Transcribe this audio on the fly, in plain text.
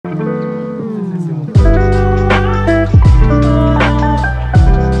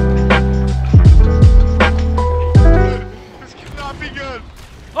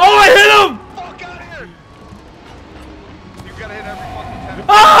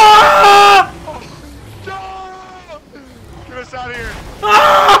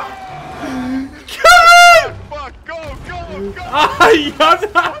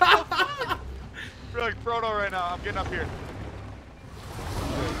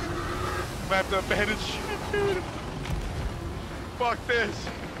might have to abandon ship, dude. Fuck this.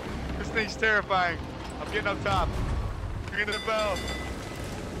 This thing's terrifying. I'm getting up top. Ringing the bell.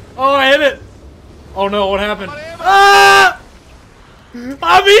 Oh, I hit it. Oh no, what happened? Ah!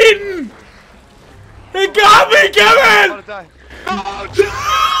 I'm eaten! It got me, Kevin! I'm about to die.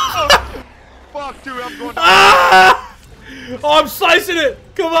 Oh, fuck, dude, I'm going down. Ah! Oh, I'm slicing it!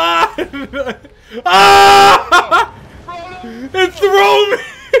 Come on! Ah! It threw me!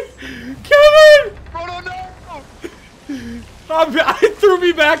 Kevin! Bro, no! It threw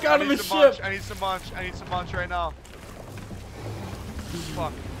me back out of the ship. Munch. I need some munch. I need some munch right now.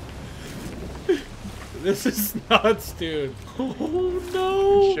 Fuck. This is nuts, dude. Oh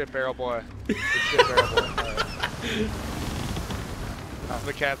no! Shit, barrel boy. Good shit, barrel boy. Right. I'm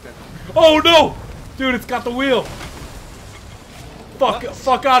the captain. Oh no! Dude, it's got the wheel.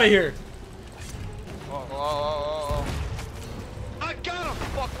 Fuck out of here. Oh. I got him!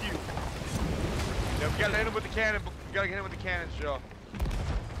 Fuck you! Yeah, we gotta hit him with the cannon. We gotta hit him with the cannon, Joe.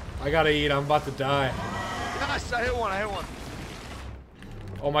 I gotta eat. I'm about to die. Yes, I hit one.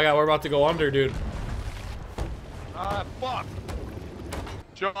 Oh my god, we're about to go under, dude. Fuck.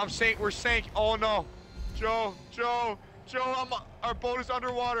 Joe, we're sank. Oh no. Joe, our boat is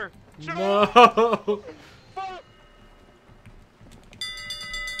underwater. Joe! No. Fuck.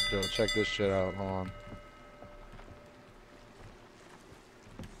 Joe, check this shit out. Hold on.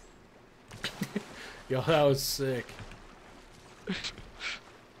 Yo, that was sick.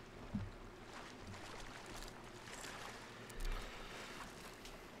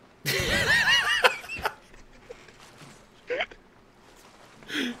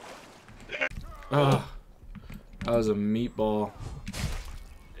 Oh, that was a meatball.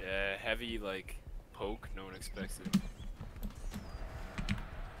 Yeah, heavy like poke. No one expects it.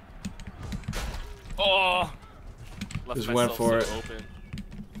 Oh! Left Just went for it. Open.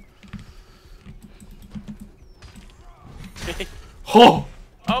 Oh!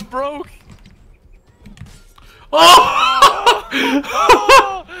 I'm broke. Oh!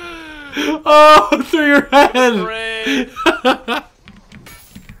 Oh, through your head. Great.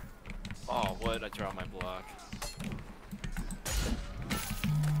 Oh, what? I dropped my block.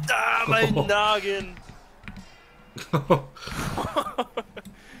 Ah, my noggin.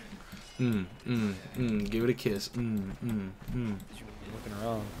 Give it a kiss. Looking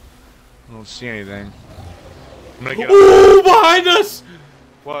around. I don't see anything. I'm gonna get up. Ooh, behind us!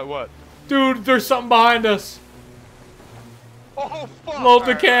 What? Dude, there's something behind us. Oh, fuck! Load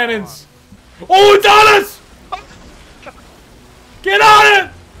the cannons. Oh, it's on us! Get on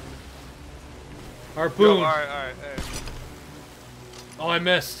it! Harpoon. Alright. Hey. Oh, I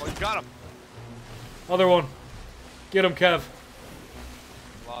missed. Oh, you got him. Other one. Get him, Kev.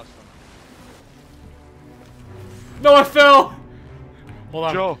 Lost him. No, I fell. Hold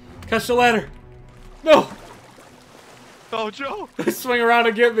on. Joe. Catch the ladder. No. Oh, Joe. Swing around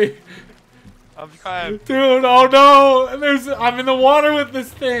and get me. I'm trying. Dude, oh no. I'm in the water with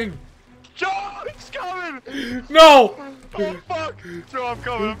this thing. Joe, he's coming. No. Oh, fuck. Joe, I'm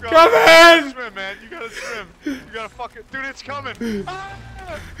coming. Come in. Swim, man. You gotta swim. You gotta fucking... Dude, it's coming. Ah!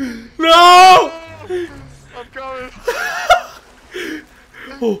 No. I'm coming.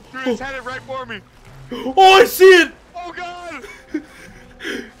 Oh, Dude, it's headed right for me. oh, I see it. Oh, God.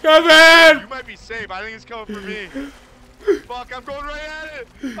 Come in. You might be safe. I think it's coming for me. Fuck, I'm going right at it.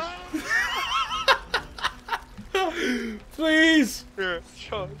 Ah! Please. Here,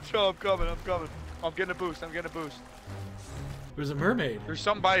 Joe, I'm coming. I'm getting a boost. There's a mermaid. There's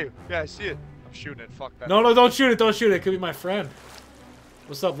something by you. Yeah, I see it. I'm shooting it. Fuck that. No, don't shoot it. Don't shoot it. It could be my friend.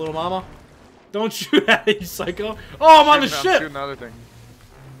 What's up, little mama? Don't shoot at it, you psycho. Oh, I'm on the I'm ship. shooting the other thing.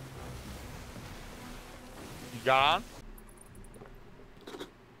 You got on?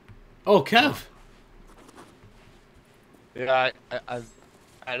 Oh, Kev. Yeah, I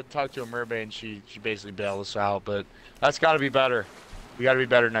had to talk to a mermaid and she basically bailed us out, but that's got to be better. We got to be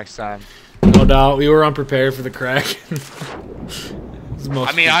better next time. No doubt. We were unprepared for the crack.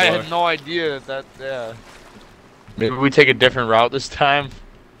 I mean, I had no idea that, yeah. Maybe we take a different route this time.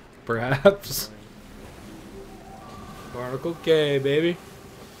 Perhaps. Barnacle K, baby.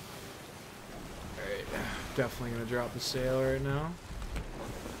 Alright. Definitely gonna drop the sail right now.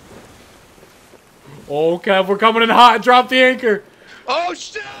 Oh, Kev, we're coming in hot. Drop the anchor. Oh,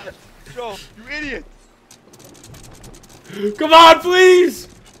 shit! Joe, you idiot! Come on, please!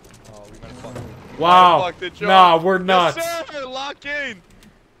 Oh, we might fuck it. Wow. Fucked it, Joe. Nah, we're nuts. Yes, sir! Lock in!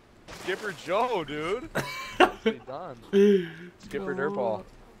 Skipper Joe, dude. Done. Skipper Dirtball.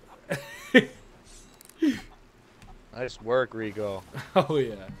 Nice work, Rico. Oh,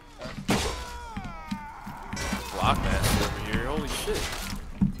 yeah. Block master over here. Holy shit.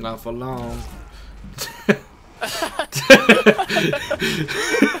 Not for long.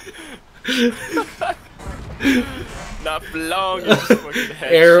 Not for long. You just fucking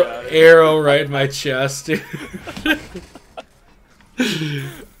headshot it. Arrow right in my chest, dude.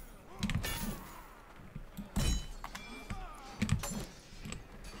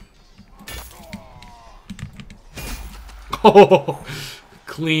 Oh,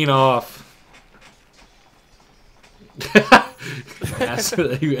 clean off.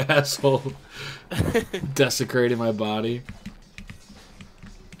 You asshole. Desecrating my body.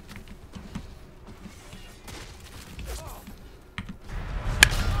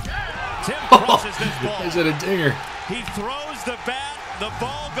 Tim crushes this ball. Is it a dinger? He throws the bat. The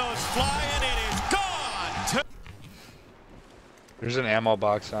ball goes flying. It is gone. There's an ammo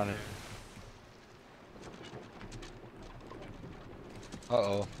box on it.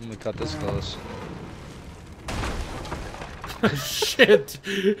 Uh-oh. Let me cut this close. Shit.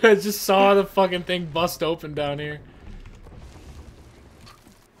 I just saw the fucking thing bust open down here.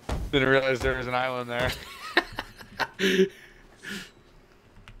 Didn't realize there was an island there.